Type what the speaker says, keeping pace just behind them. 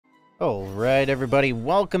Alright everybody,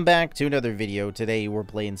 welcome back to another video. Today we're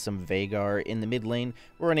playing some Veigar in the mid lane.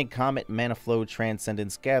 We're running Comet, Mana Flow,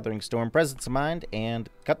 Transcendence, Gathering Storm, Presence of Mind, and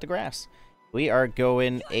Cut the Grass. We are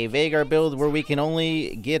going a Veigar build where we can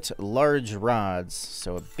only get large rods.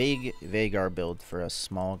 So a big Veigar build for a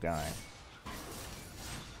small guy.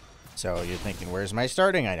 So you're thinking, where's my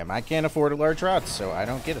starting item? I can't afford a large rod, so I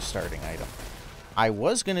don't get a starting item. I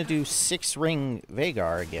was going to do 6-ring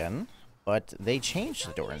Veigar again, but they changed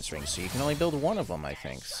the Doran's rings, so you can only build one of them, I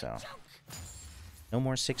think, so. No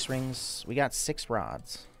more 6 rings. We got 6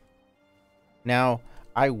 rods. Now,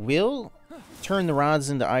 I will turn the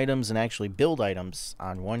rods into items and actually build items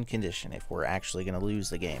on one condition if we're actually going to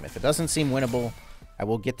lose the game. If it doesn't seem winnable, I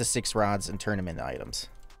will get the 6 rods and turn them into items.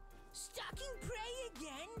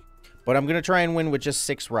 But I'm going to try and win with just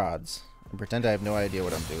 6 rods and pretend I have no idea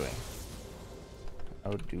what I'm doing.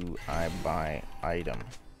 How do I buy item?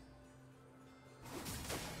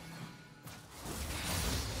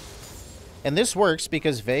 And this works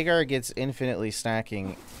because Veigar gets infinitely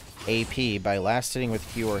stacking AP by last hitting with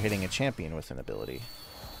Q or hitting a champion with an ability.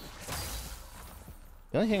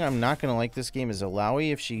 The only thing I'm not going to like this game is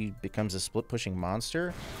Alawi if she becomes a split-pushing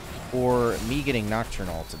monster, or me getting Nocturne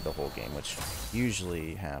ulted the whole game, which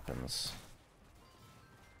usually happens.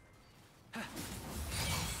 But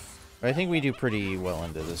I think we do pretty well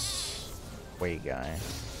into this Wei guy.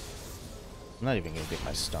 I'm not even going to get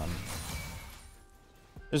my stun.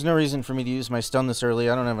 There's no reason for me to use my stun this early.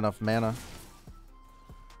 I don't have enough mana.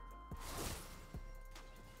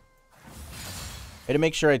 I had to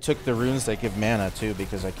make sure I took the runes that give mana too,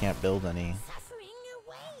 because I can't build any.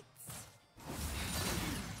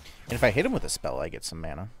 And if I hit him with a spell, I get some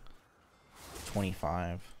mana.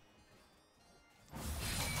 25.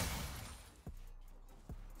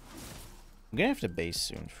 I'm gonna have to base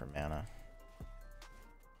soon for mana.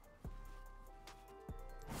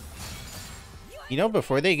 You know,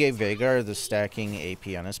 before they gave Veigar the stacking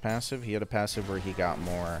AP on his passive, he had a passive where he got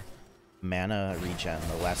more mana regen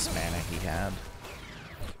the less mana he had.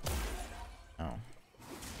 Oh.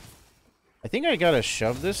 I think I gotta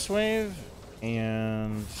shove this wave,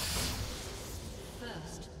 and...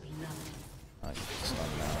 I get stun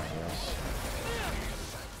now, I guess.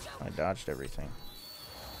 I dodged everything.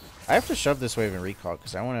 I have to shove this wave and recall,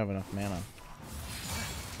 because I won't have enough mana.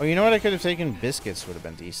 Oh, you know what? I could have taken Biscuits, would have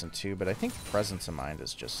been decent too, but I think Presence of Mind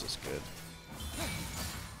is just as good.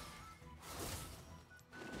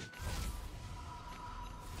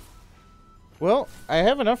 Well, I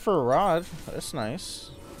have enough for a rod. That's nice.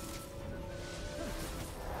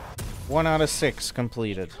 1 out of 6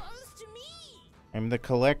 completed. I'm the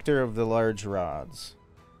collector of the large rods.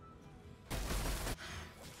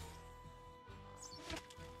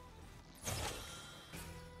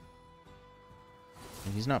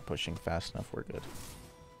 He's not pushing fast enough. We're good.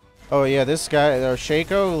 Oh yeah, this guy,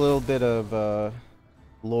 Shaco, a little bit of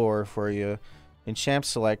lore for you. In Champ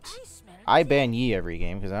Select, I ban Yi every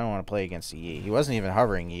game because I don't want to play against Yi. He wasn't even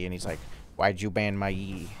hovering Yi, and he's like, "Why'd you ban my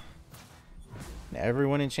Yi?" And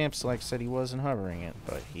everyone in Champ Select said he wasn't hovering it,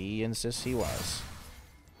 but he insists he was.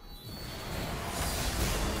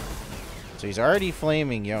 So he's already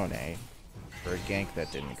flaming Yone for a gank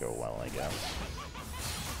that didn't go well, I guess.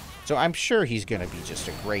 So I'm sure he's going to be just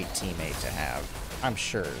a great teammate to have. I'm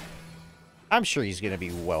sure. I'm sure he's going to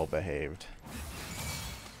be well behaved.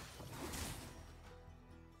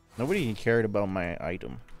 Nobody cared about my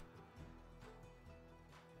item.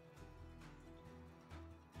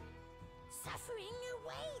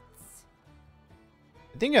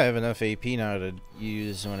 I think I have enough AP now to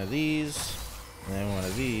use one of these, and then one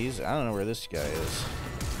of these. I don't know where this guy is.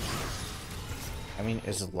 I mean,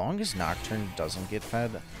 as long as Nocturne doesn't get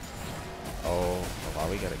fed... Oh, wow,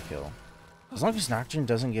 we got a kill. As long as Nocturne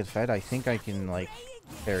doesn't get fed, I think I can, like,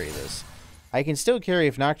 carry this. I can still carry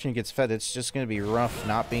if Nocturne gets fed. It's just going to be rough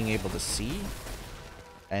not being able to see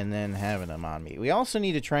and then having him on me. We also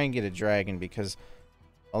need to try and get a dragon because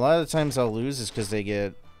a lot of the times I'll lose is because they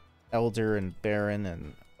get Elder and Baron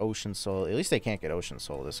and Ocean Soul. At least they can't get Ocean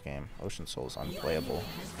Soul this game. Ocean Soul is unplayable.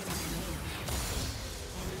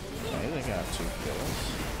 Okay, they got 2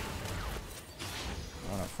 kills.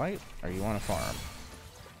 Want to fight or you want to farm?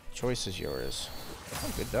 Choice is yours.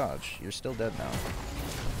 Oh, good dodge. You're still dead now.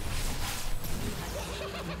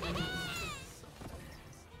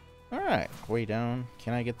 Alright, way down.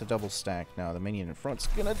 Can I get the double stack now? The minion in front's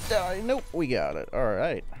gonna die. Nope, we got it.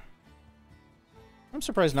 Alright. I'm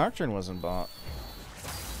surprised Nocturne wasn't bought.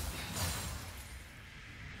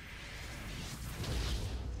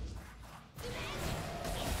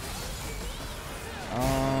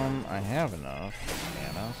 I have enough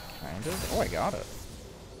mana, kind of. Oh, I got it.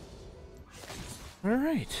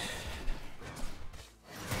 Alright.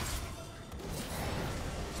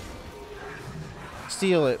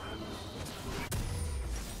 steal it.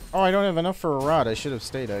 Oh, I don't have enough for a rod. I should have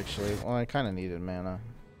stayed, actually. Well, I kind of needed mana.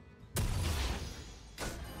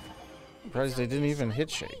 Surprised they didn't even hit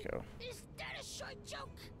Shaco.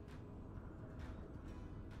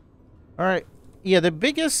 Alright. Yeah, the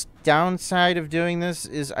biggest downside of doing this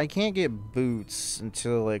is I can't get boots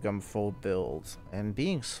until, like, I'm full build. And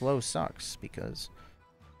being slow sucks, because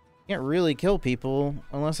I can't really kill people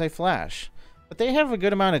unless I flash. But they have a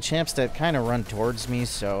good amount of champs that kind of run towards me,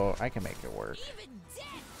 so I can make it work. Even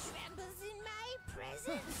death trembles in my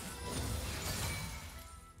presence.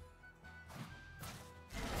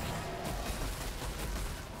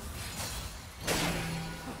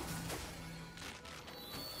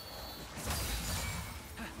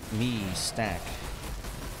 Me stack.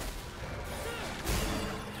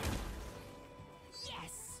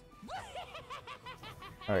 Yes.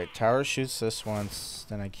 Alright, tower shoots this once,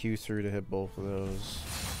 then I Q through to hit both of those.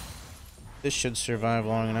 This should survive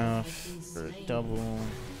long enough for a double. An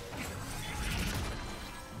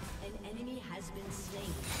enemy has been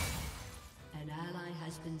slain. An ally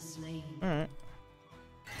has been slain. Alright.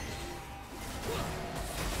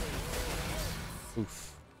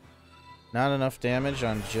 Oof. Not enough damage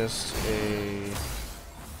on just a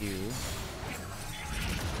Q.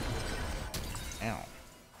 Ow.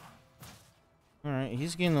 Alright,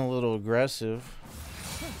 he's getting a little aggressive.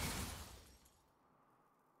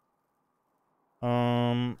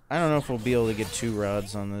 I don't know if we'll be able to get 2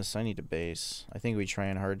 rods on this. I need a base. I think we try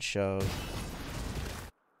and hard shove.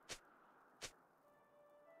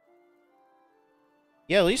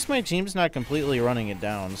 Yeah, at least my team's not completely running it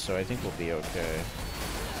down, so I think we'll be okay.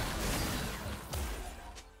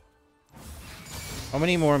 How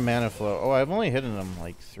many more mana flow? Oh, I've only hit him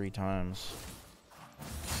like 3 times.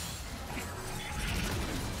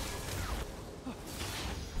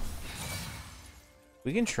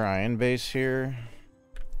 We can try and base here.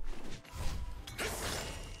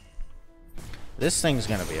 This thing's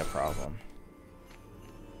gonna be a problem.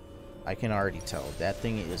 I can already tell. That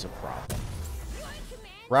thing is a problem.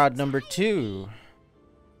 Rod number 2.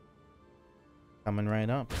 Coming right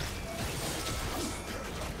up.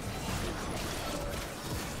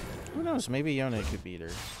 Who knows? Maybe Yone could beat her.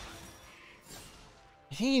 I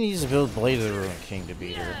think he needs to build Blade of the Ruined King to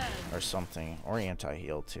beat her. Or something. Or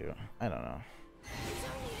anti-heal too. I don't know. It's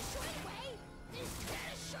only a short way. Is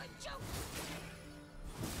that a short joke?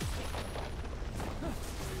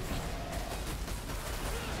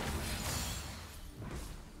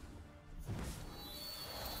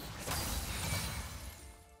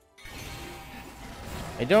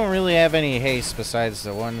 I don't really have any haste besides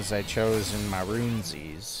the ones I chose in my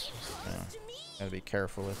runesies. So, gotta be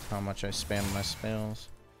careful with how much I spam my spells.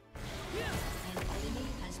 An enemy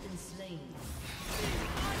has been slain.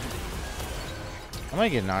 I might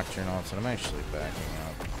get Nocturne ulted. I'm actually backing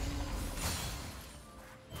up.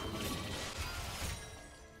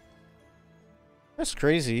 That's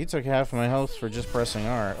crazy. He took half of my health for just pressing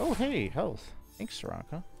R. Oh, hey, health. Thanks,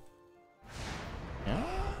 Soraka. Yeah?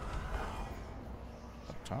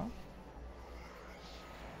 Up top?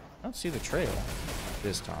 I don't see the trail. It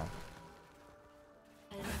is top.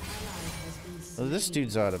 An ally has been Oh, slain. this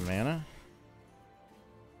dude's out of mana.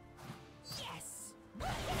 Yes. An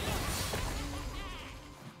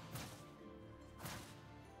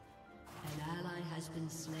ally has been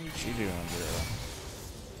slain. What you doing, girl?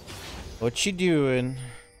 What you doing?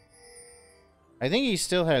 I think he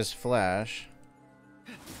still has flash.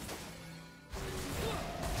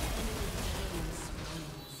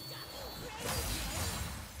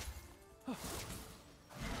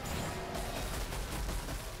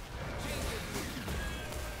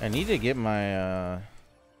 I need to get my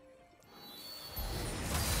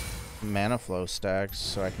mana flow stacks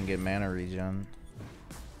so I can get mana regen.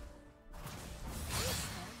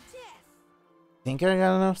 Think I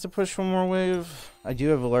got enough to push one more wave? I do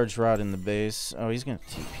have a large rod in the base. Oh, he's gonna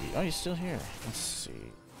TP. Oh, he's still here. Let's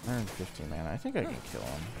see. 150 mana. I think I can kill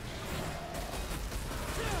him.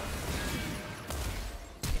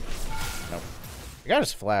 Nope. I got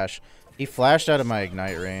his flash. He flashed out of my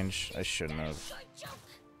ignite range. I shouldn't have.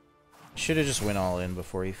 Should have just went all in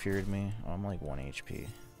before he feared me. Oh, I'm like 1 HP.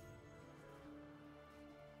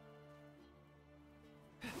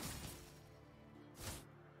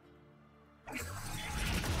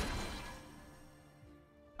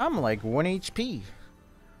 I'm like 1 HP.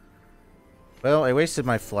 Well, I wasted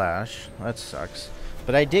my flash. That sucks.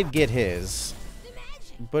 But I did get his.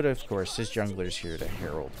 But of course, his jungler's here to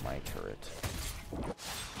herald my turret.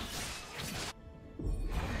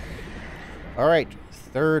 Alright,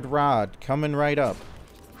 3rd rod coming right up.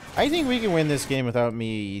 I think we can win this game without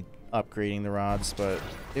me upgrading the rods, but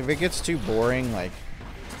if it gets too boring, like,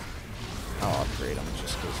 I'll upgrade him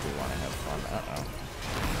just because we want to have fun. Uh-oh.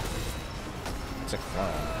 It's a clone.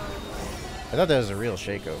 I thought that was a real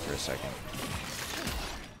Shaco for a second.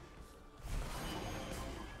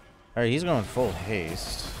 Alright, he's going full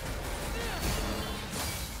haste.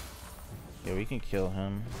 Yeah, we can kill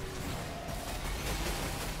him.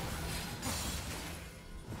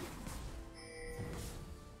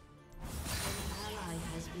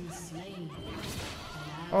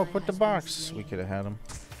 Oh, put the box. We could have had him.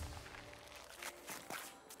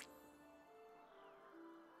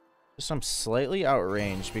 I'm slightly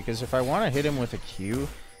outranged because if I want to hit him with a Q,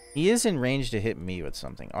 he is in range to hit me with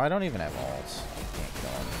something. Oh, I don't even have ults. Can't kill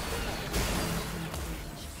him.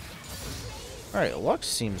 Alright, Lux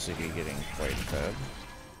seems to be getting quite fed.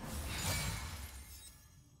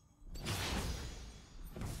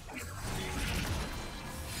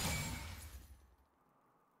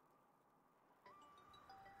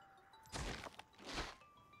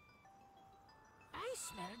 I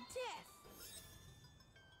smell death.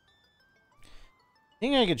 I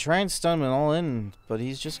think I could try and stun him all in, but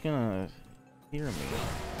he's just gonna hear me.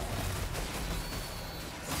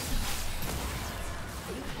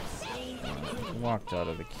 Walked out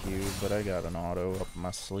of the queue, but I got an auto up my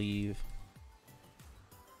sleeve.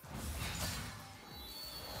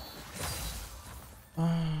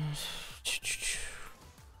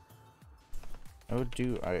 How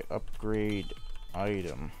do I upgrade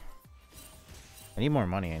item? I need more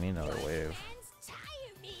money. I need another wave.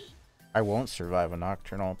 I won't survive a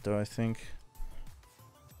Nocturne ult though, I think.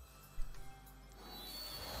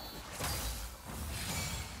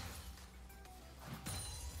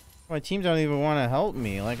 My team don't even want to help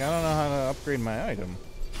me. Like, I don't know how to upgrade my item.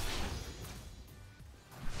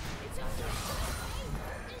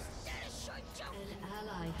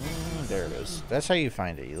 There it is. That's how you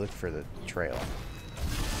find it. You look for the trail.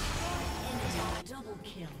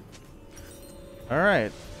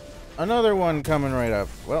 Alright. Another one coming right up.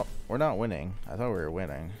 Well, we're not winning. I thought we were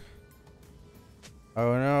winning.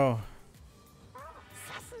 Oh no.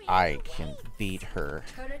 I can beat her.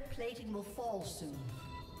 Turret plating will fall soon.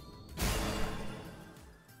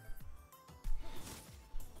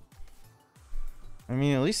 I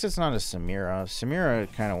mean, at least it's not a Samira.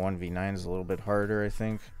 Samira kind of 1v9 is a little bit harder, I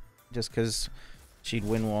think. Just because she'd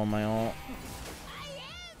win wall my ult.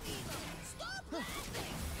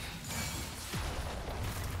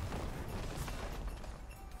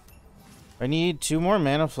 I need 2 more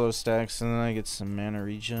mana flow stacks and then I get some mana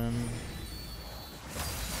regen.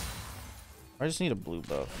 I just need a blue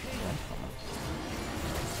buff.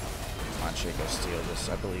 Come on, Shaco, steal this.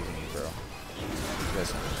 I believe in you, bro.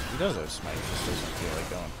 He does have smite, just doesn't feel like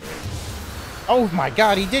going for it. Oh my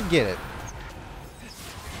god, he did get it!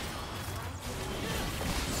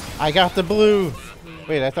 I got the blue!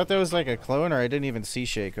 Wait, I thought that was like a clone, or I didn't even see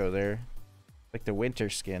Shaco there. Like the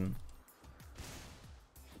winter skin.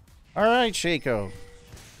 Alright, Shaco.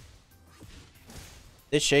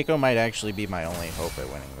 This Shaco might actually be my only hope at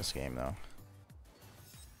winning this game, though.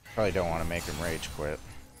 Probably don't want to make him rage quit.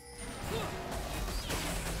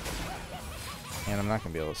 And I'm not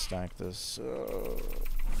going to be able to stack this, so...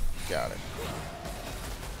 Got it.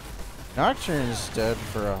 Nocturne's dead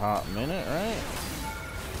for a hot minute, right?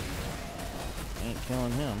 Ain't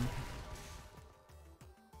killing him.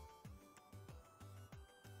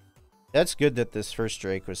 That's good that this first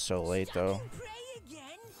Drake was so late, though.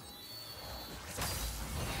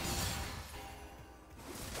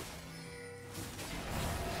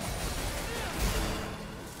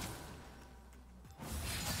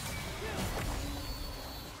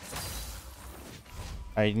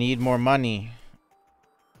 I need more money.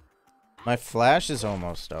 My flash is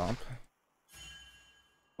almost up.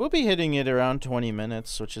 We'll be hitting it around 20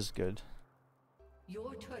 minutes, which is good.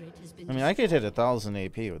 Your turret has been I mean, I could hit 1000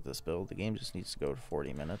 AP with this build. The game just needs to go to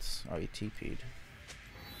 40 minutes. Oh, he TP'd.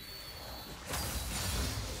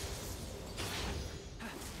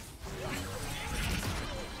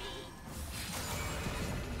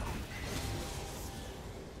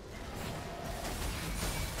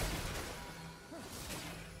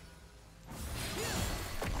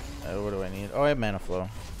 What do I need? Oh, I have mana flow.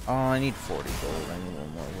 Oh, I need 40 gold. I need one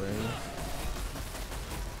more wave.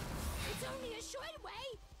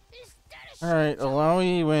 Alright,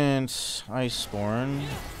 Alawi went Iceborne.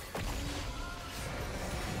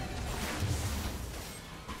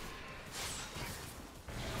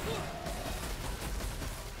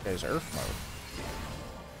 Guy's Earth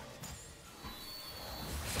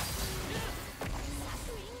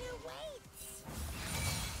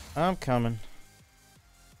mode. I'm coming.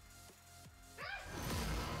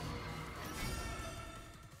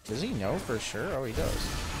 Does he know for sure? Oh, he does.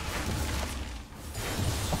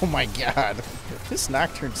 Oh my god. This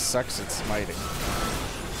Nocturne sucks at smiting.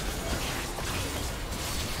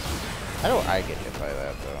 How do I get hit by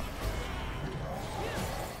that, though?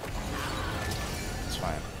 It's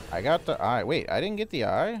fine. I got the eye. Wait, I didn't get the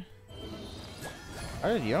eye? How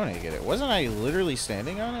did Yone get it? Wasn't I literally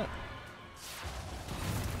standing on it?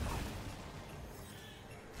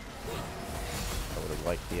 I would have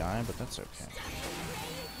liked the eye, but that's okay.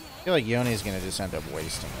 I feel like Yone's gonna just end up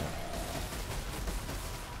wasting it.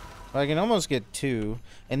 But I can almost get 2.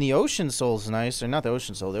 And the Ocean Soul's nice. Or not the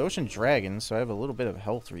Ocean Soul, the Ocean Dragon, so I have a little bit of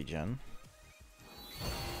health regen.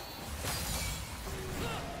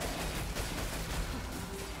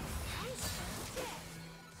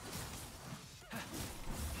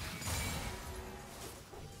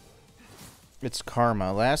 It's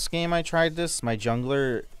karma. Last game I tried this, my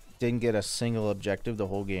jungler didn't get a single objective the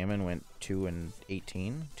whole game and went 2 and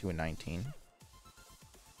 18, 2 and 19.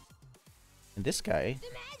 And this guy,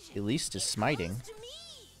 at least, is smiting.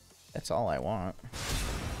 That's all I want.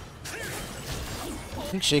 I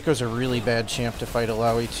think Shaco's a really bad champ to fight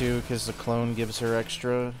Alawi too, because the clone gives her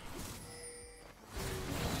extra.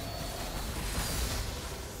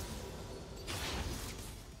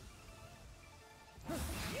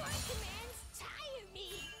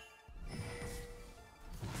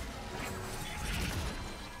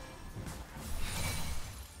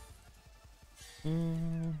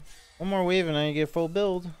 One more wave and I get full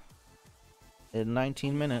build in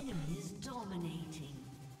 19 minutes.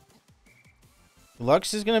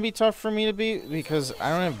 Lux is going to be tough for me to beat because I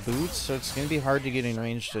don't have boots, so it's going to be hard to get in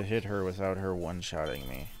range to hit her without her one-shotting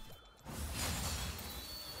me.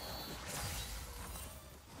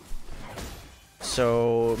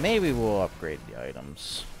 So maybe we'll upgrade the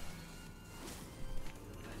items.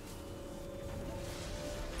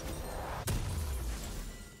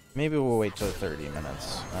 Maybe we'll wait till 30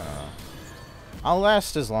 minutes. I don't know. I'll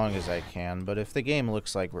last as long as I can, but if the game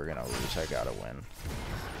looks like we're gonna lose, I gotta win.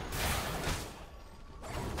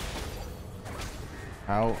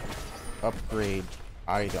 How upgrade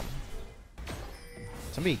item?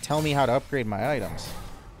 Somebody tell me how to upgrade my items.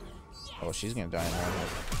 Oh, she's gonna die in one hit.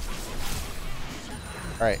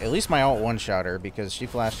 Alright, at least my ult one-shot her because she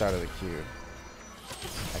flashed out of the queue.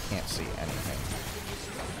 I can't see anything.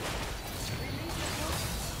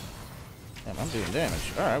 Damn, I'm doing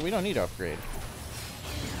damage. Alright, we don't need to upgrade.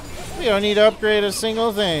 We don't need to upgrade a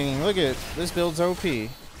single thing. Look at this build's OP. Don't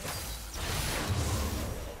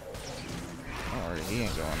worry, he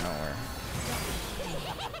ain't going nowhere.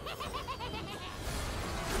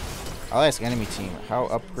 I'll ask enemy team how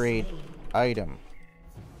upgrade item.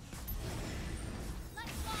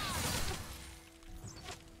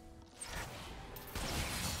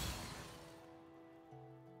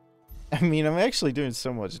 I mean, I'm actually doing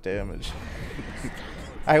so much damage.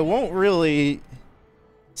 I won't really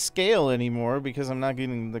scale anymore because I'm not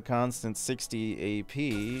getting the constant 60 AP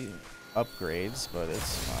upgrades, but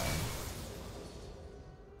it's fine.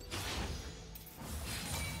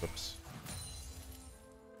 Whoops.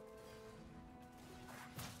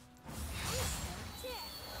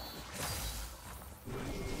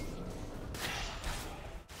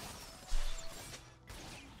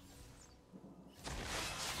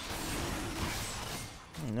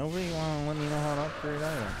 Nobody want to let me know how to upgrade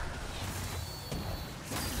item.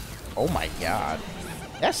 Oh my god.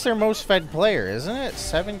 That's their most fed player, isn't it?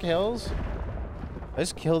 7 kills? I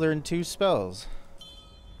just killed her in 2 spells.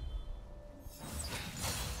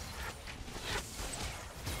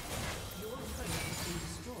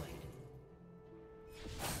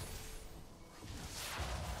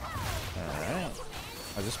 Alright.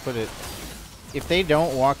 I'll just put it... If they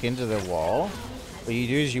don't walk into the wall, what you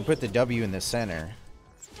do is you put the W in the center.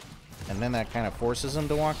 And then that kind of forces them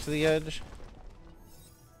to walk to the edge.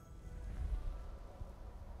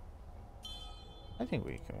 I think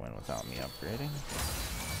we can win without me upgrading.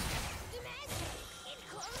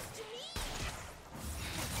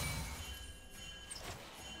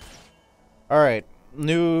 Alright,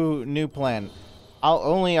 new plan. I'll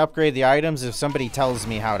only upgrade the items if somebody tells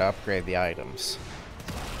me how to upgrade the items.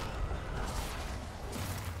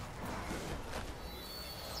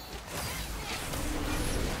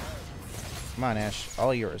 Come on, Ash.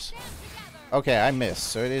 All yours. Okay, I missed,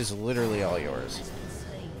 so it is literally all yours.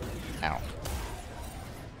 Ow.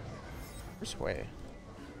 Where's Way?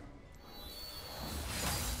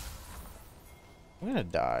 I'm gonna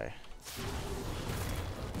die.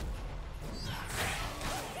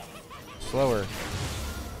 Slower.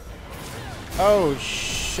 Oh,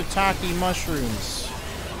 shiitake mushrooms.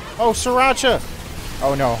 Oh, sriracha!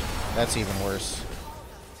 Oh no, that's even worse.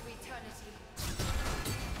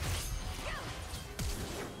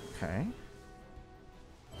 Okay.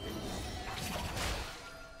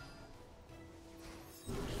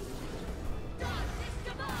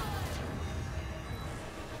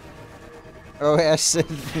 Oh, Ash said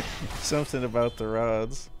something about the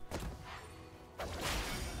rods.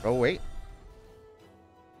 Oh, wait.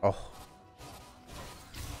 Oh.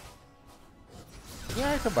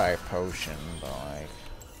 Yeah, I could buy a potion, but like...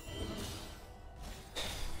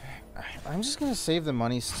 I'm just gonna save the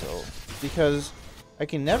money still. Because I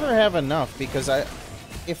can never have enough, because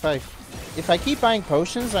if I keep buying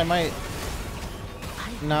potions, I might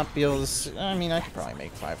not be able to... I mean, I could probably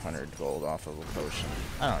make 500 gold off of a potion.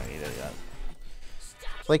 I don't need it yet.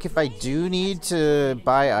 Like, if I do need to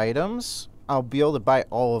buy items, I'll be able to buy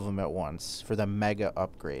all of them at once for the mega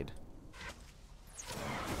upgrade.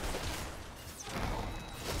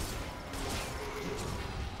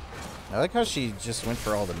 I like how she just went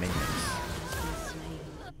for all the minions.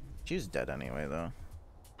 She was dead anyway, though.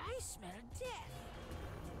 I smell death.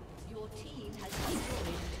 Your team has destroyed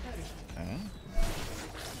a turret. Okay.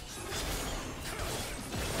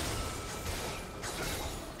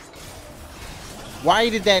 Why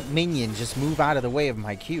did that minion just move out of the way of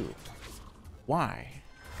my cube? Why?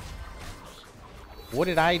 What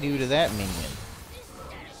did I do to that minion?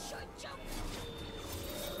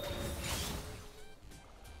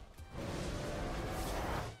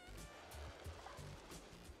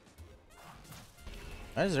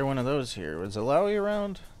 Why is there one of those here? Was Alawi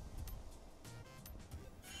around?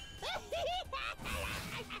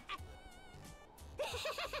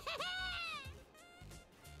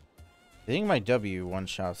 I think my W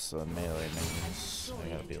one-shots the melee minions. I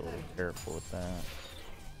gotta be a little careful with that.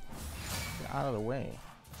 Get out of the way.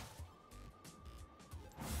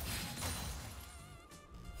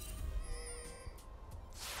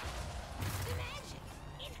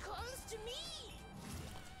 It calls to me.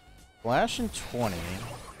 Flash and 20.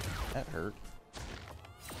 That hurt.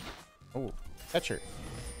 Oh, catch her.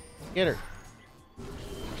 Get her. I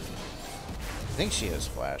think she has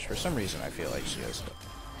flash. For some reason, I feel like she has.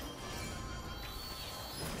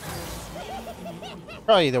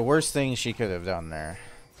 Probably the worst thing she could have done there.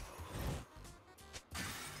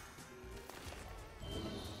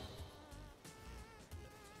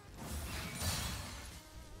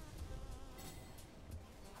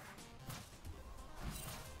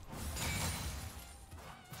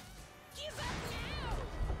 Give up now.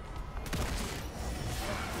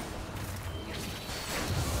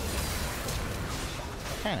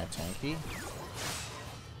 Kinda tanky.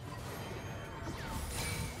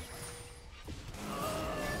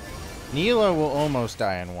 Neela will almost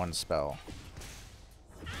die in one spell.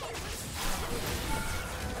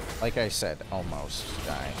 Like I said, almost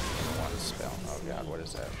die in one spell. Oh god, what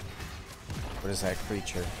is that? What is that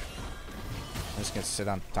creature? I'm just gonna sit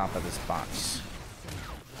on top of this box.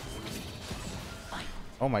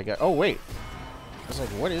 Oh my god. Oh wait. I was like,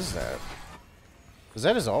 what is that? Was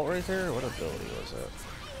that his ult right there? What ability was that?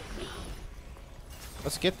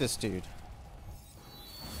 Let's get this dude.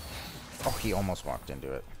 Oh, he almost walked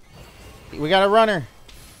into it. We got a runner.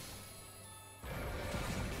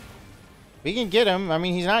 We can get him. I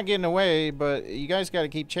mean, he's not getting away, but you guys got to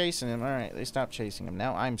keep chasing him. All right, they stopped chasing him.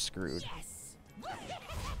 Now I'm screwed. Yes.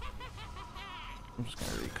 I'm just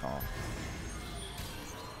going to recall.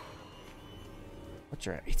 What's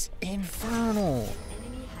your... It's infernal.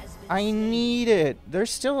 I need it. There's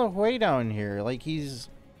still a way down here. Like, he's...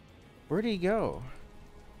 Where'd he go?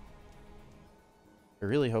 I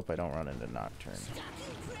really hope I don't run into Nocturne. Stop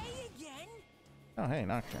and pray again. Oh, hey,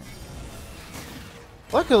 Nocturne.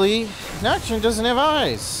 Luckily, Nocturne doesn't have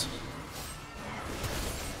eyes.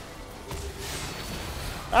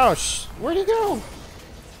 Ouch. Where'd he go?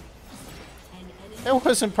 That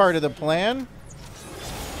wasn't part of the plan.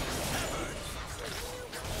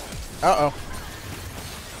 Uh-oh.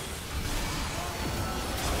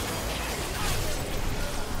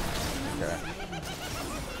 Okay.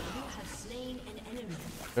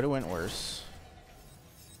 Could have went worse.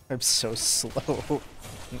 I'm so slow.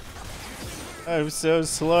 I'm so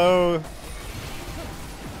slow.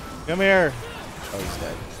 Come here. Oh, he's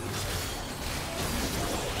dead.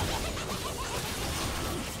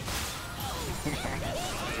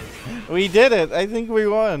 We did it. I think we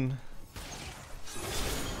won.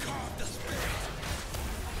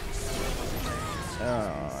 Oh,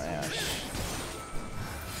 Ash.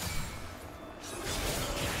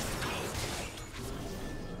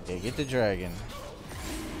 Okay, get the dragon.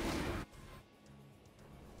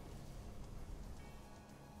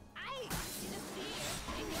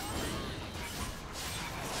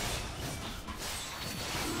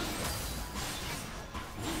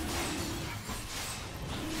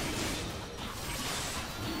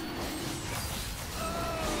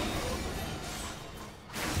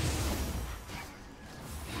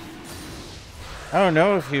 I don't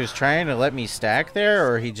know if he was trying to let me stack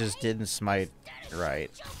there or he just didn't smite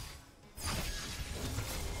right.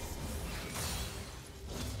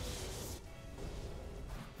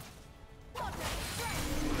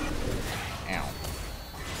 Ow.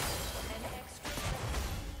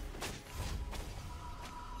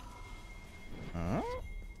 Huh?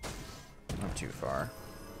 Not too far.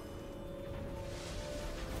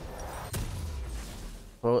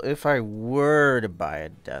 Well, if I were to buy a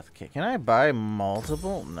death cap, can I buy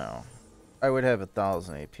multiple? No. I would have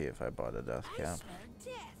 1,000 AP if I bought a death cap.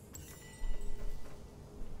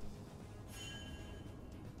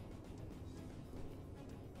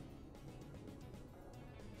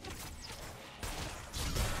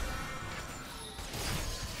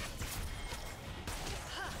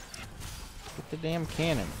 Get the damn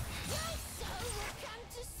cannon.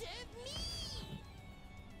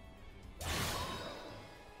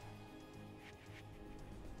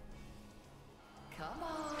 Come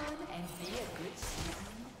on and be a good student.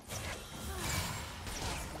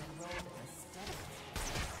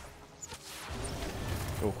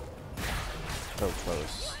 Oh, so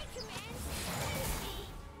close.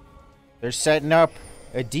 They're setting up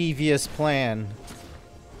a devious plan.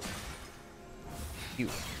 You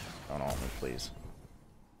don't hold me, please.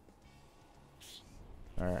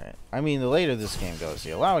 Alright. I mean, the later this game goes,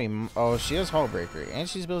 the allowing. Oh, she has Hullbreaker, and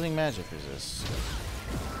she's building magic resist.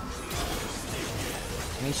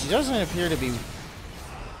 I mean, she doesn't appear to be.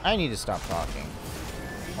 I need to stop talking.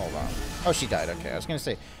 Hold on. Oh, she died. Okay, I was gonna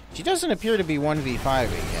say she doesn't appear to be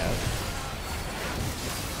 1v5ing yet.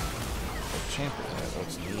 Oh, Champer's head.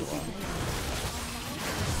 What's the new one?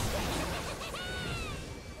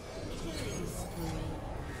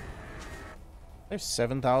 I have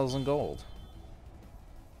 7,000 gold.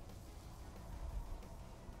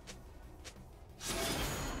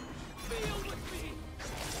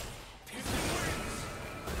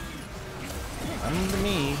 Come to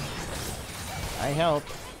me. I help.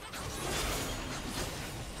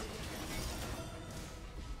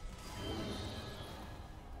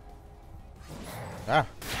 Ah.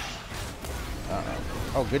 Uh-oh.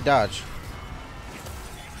 Oh, good dodge.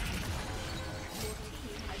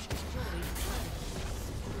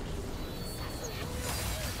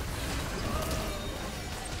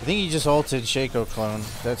 I think he just ulted Shaco clone.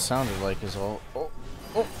 That sounded like his ult. Oh,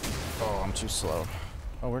 oh, oh, I'm too slow.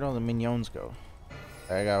 Oh, where'd all the minions go?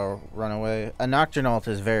 I gotta run away. A Nocturne ult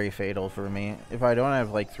is very fatal for me. If I don't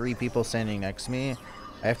have like 3 people standing next to me,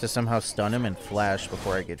 I have to somehow stun him and flash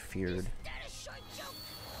before I get feared.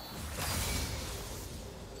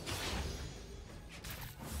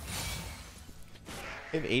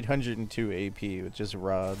 I have 802 AP with just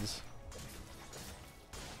rods.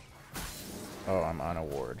 Oh, I'm on a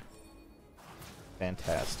ward.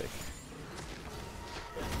 Fantastic.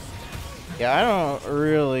 Yeah, I don't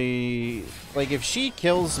really... Like, if she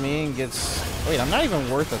kills me and gets... Wait, I'm not even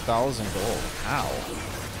worth 1,000 gold. How?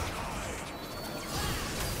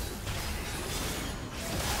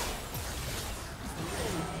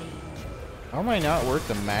 How am I not worth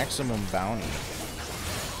the maximum bounty?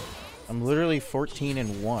 I'm literally 14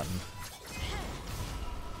 and 1.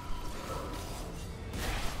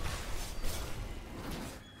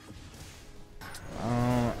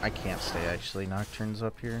 I can't stay actually. Nocturne's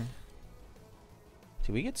up here.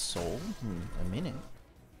 Do we get sold in a minute?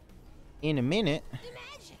 In a minute.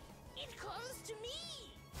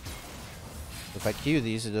 If I Q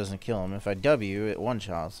these, it doesn't kill him. If I W, it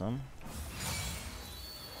one-shots him.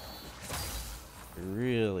 I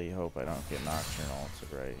really hope I don't get Nocturne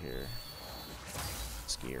ulted right here.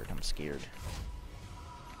 Scared. I'm scared.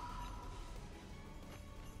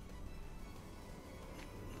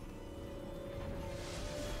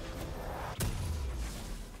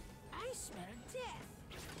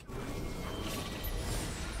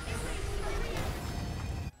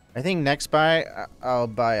 I think next buy, I'll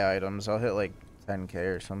buy items. I'll hit like 10k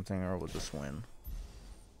or something, or we'll just win.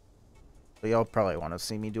 But y'all probably want to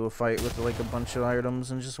see me do a fight with like a bunch of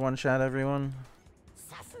items and just one-shot everyone.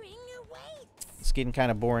 It's getting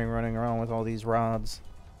kind of boring running around with all these rods.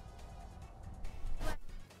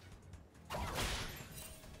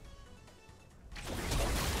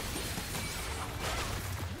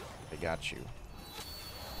 I got you.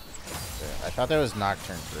 There. I thought that was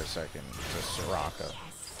Nocturne for a second. Just Soraka.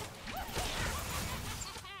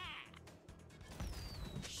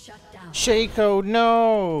 Shaco,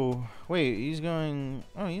 no! Wait, he's going...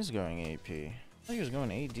 Oh, he's going AP. I thought he was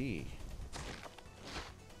going AD.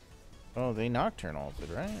 Oh, they Nocturne ulted,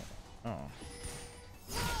 right? Oh.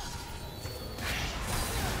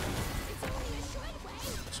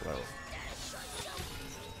 Slow.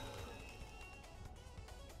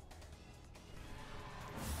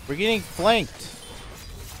 We're getting flanked.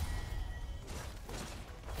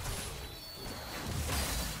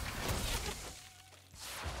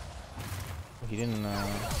 He didn't,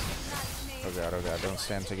 oh god, don't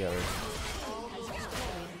stand together.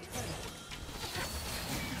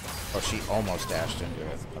 Oh, she almost dashed into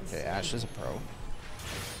it. Okay, Ashe is a pro.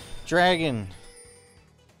 Dragon!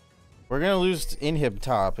 We're gonna lose inhib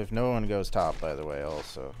top if no one goes top, by the way,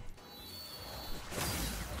 also.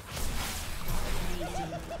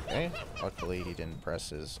 Okay, luckily he didn't press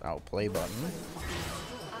his outplay button.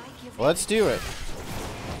 Let's do it!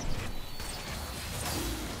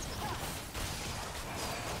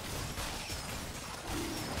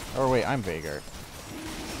 Oh wait, I'm Veigar.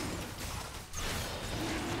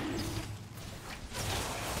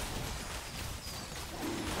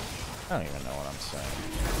 I don't even know what I'm saying.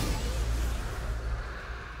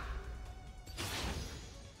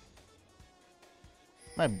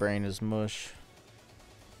 My brain is mush.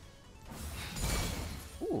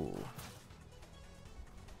 Ooh.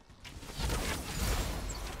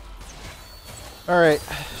 Alright,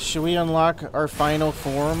 should we unlock our final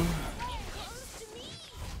form?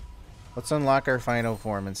 Let's unlock our final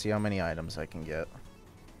form and see how many items I can get.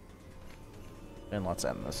 And let's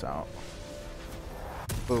end this out.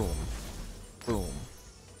 Boom. Boom.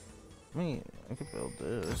 I could build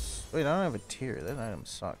this. Wait, I don't have a tier. That item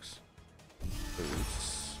sucks.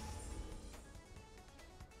 Boots.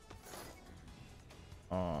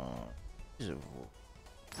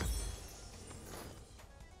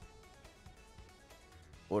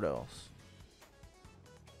 What else?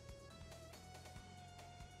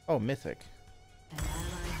 Oh, mythic.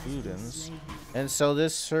 Ludens. And sell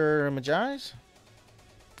this for Magi's?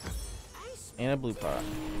 And a blue pot.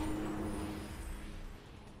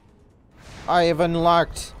 I have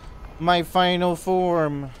unlocked my final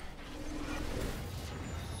form.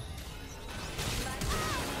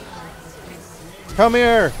 Come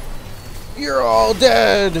here! You're all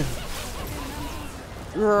dead!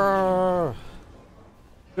 Go,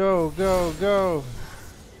 go, go!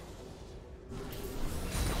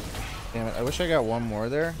 Damn it, I wish I got one more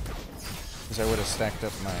there. Because I would have stacked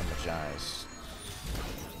up my Magi's.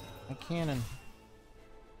 My cannon.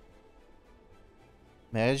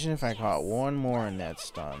 Imagine if I caught one more and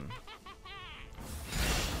that's done. I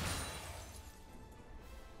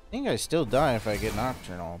think I still die if I get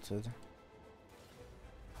Nocturne ulted.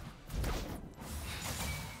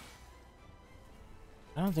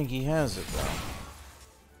 I don't think he has it though.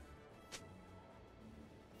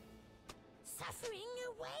 Suffering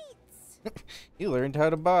awaits. He learned how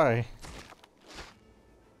to buy.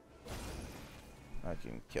 I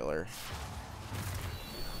can kill her.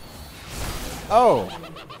 Oh!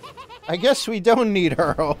 I guess we don't need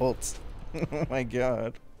our ult. Oh my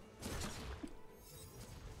god.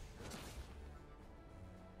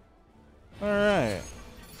 Alright.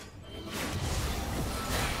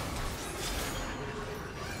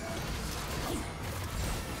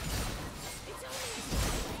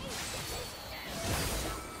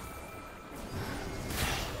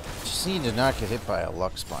 Just need to not get hit by a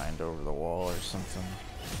Lux Bind over the wall or something.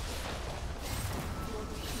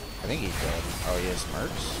 I think he did. Oh, he has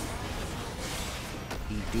mercs?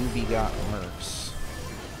 He do be got mercs.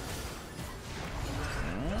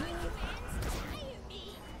 Hmm?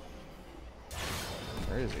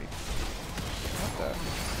 Where is he? What the?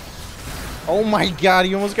 Oh my god,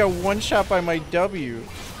 he almost got one shot by my W.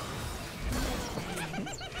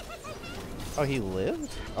 Oh, he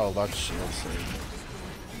lived? Oh, Lux shield save.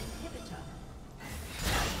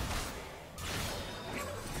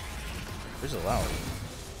 Where's the Loud?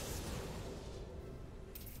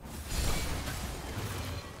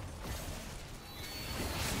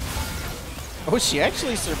 Oh, she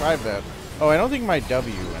actually survived that. Oh, I don't think my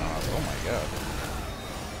W went off. Oh my god.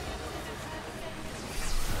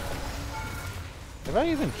 Have I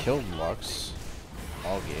even killed Lux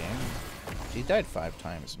all game? She died 5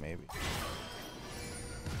 times, maybe.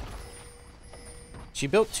 She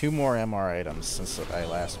built 2 more MR items since I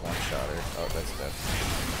last one-shot her. Oh, that's dead.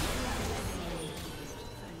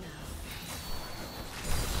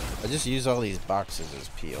 I just use all these boxes as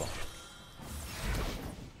peel.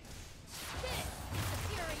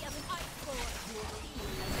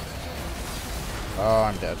 Oh,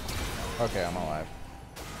 I'm dead. Okay, I'm alive.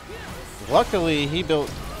 Luckily, he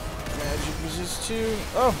built magic resist too.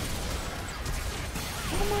 Oh!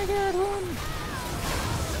 Oh my god, run!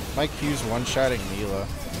 My Q's one-shotting Mila.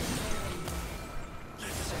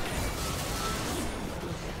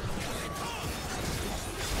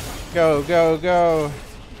 Go, go, go!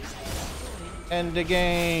 End the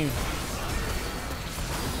game!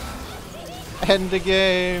 End the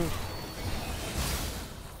game!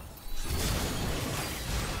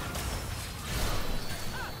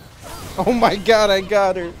 Oh my god, I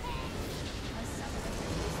got her.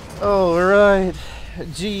 Alright.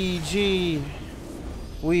 GG.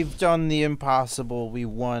 We've done the impossible. We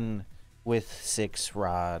won with 6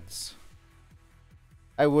 rods.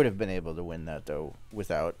 I would have been able to win that, though,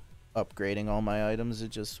 without upgrading all my items.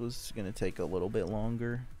 It just was going to take a little bit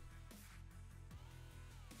longer.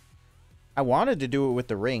 I wanted to do it with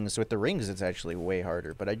the rings. With the rings, it's actually way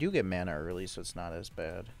harder, but I do get mana early, so it's not as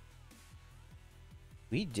bad.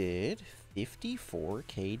 We did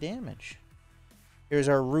 54k damage. Here's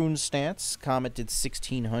our rune stats. Comet did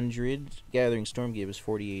 1600. Gathering Storm gave us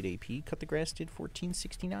 48 AP. Cut the Grass did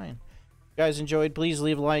 1469. If you guys enjoyed, please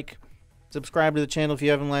leave a like. Subscribe to the channel if you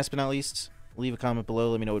haven't. Last but not least, leave a comment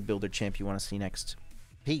below. Let me know what builder champ you want to see next.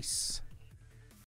 Peace.